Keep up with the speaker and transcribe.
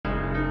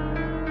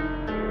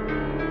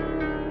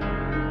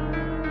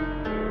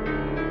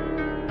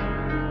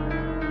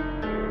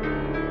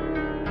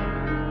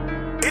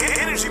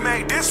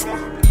made this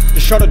one.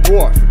 Just shot a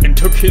dwarf and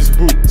took his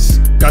boots.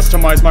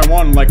 Customized my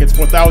one like it's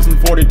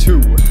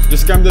 4042.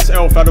 Just scammed this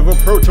elf out of a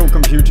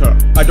proto-computer.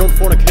 I don't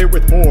fornicate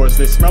with whores,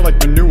 they smell like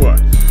manure.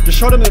 Just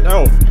shot at an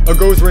elf, a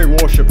ghost ray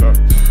worshipper.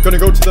 Gonna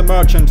go to the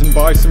merchant and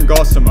buy some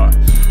gossamer.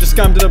 Just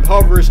scammed an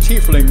impoverished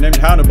tiefling named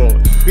Hannibal.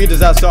 Beat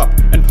his ass up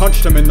and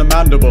punched him in the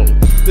mandible.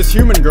 This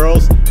human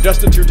girl's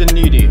destitute and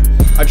needy.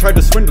 I tried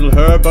to swindle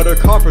her, but her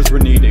coffers were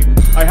needing.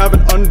 I have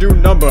an undue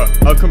number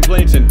of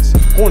complainants.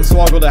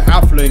 Hornswoggled a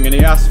halfling and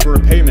he asked for a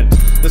payment.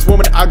 This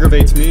woman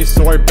aggravates me,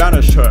 so I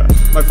banished her.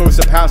 My foes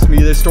surpassed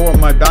me, they stormed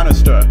my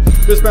banister.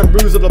 This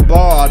bamboozled a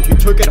bard, he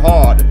took it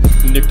hard.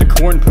 Nicked a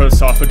coin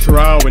purse off a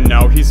drow and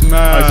now he's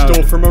mad. I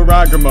stole from a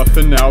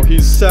ragamuffin, now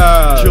he's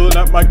sad. Chilling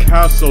at my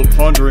castle,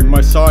 pondering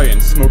my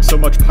science. Smoked so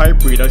much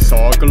pipe weed I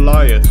saw a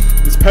Goliath.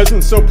 This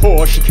peasant's so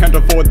poor she can't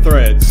afford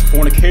threads.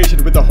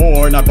 Fornicated with a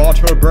whore and I bought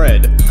her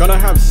bread. Gonna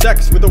have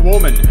sex with a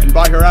woman and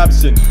buy her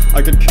absinthe.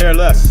 I could care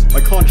less,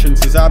 my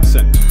conscience is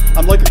absent.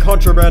 I'm like a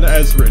contraband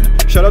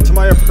Ezrin. Shout out to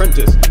my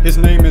apprentice, his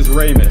name is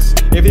Ramus.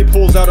 If he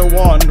pulls out a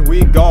wand,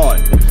 we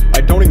gone.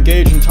 I don't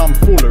engage in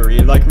tomfoolery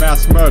like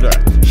mass murder.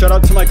 Shout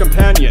out to my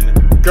companion,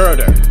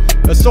 Gerda.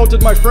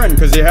 Assaulted my friend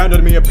cause he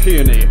handed me a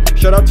peony.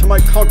 Shout out to my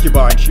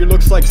concubine, she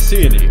looks like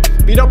Seany.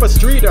 Beat up a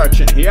street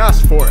urchin, he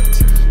asked for it.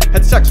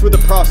 Had sex with a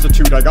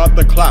prostitute, I got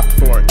the clap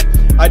for it.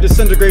 I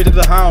disintegrated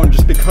a hound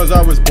just because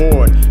I was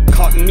bored.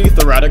 Caught an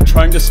ether addict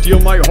trying to steal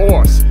my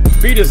horse.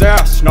 Beat his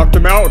ass, knocked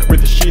him out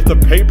with a sheath of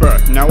paper.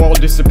 Now I'll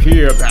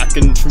disappear back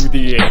into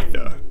the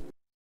aether.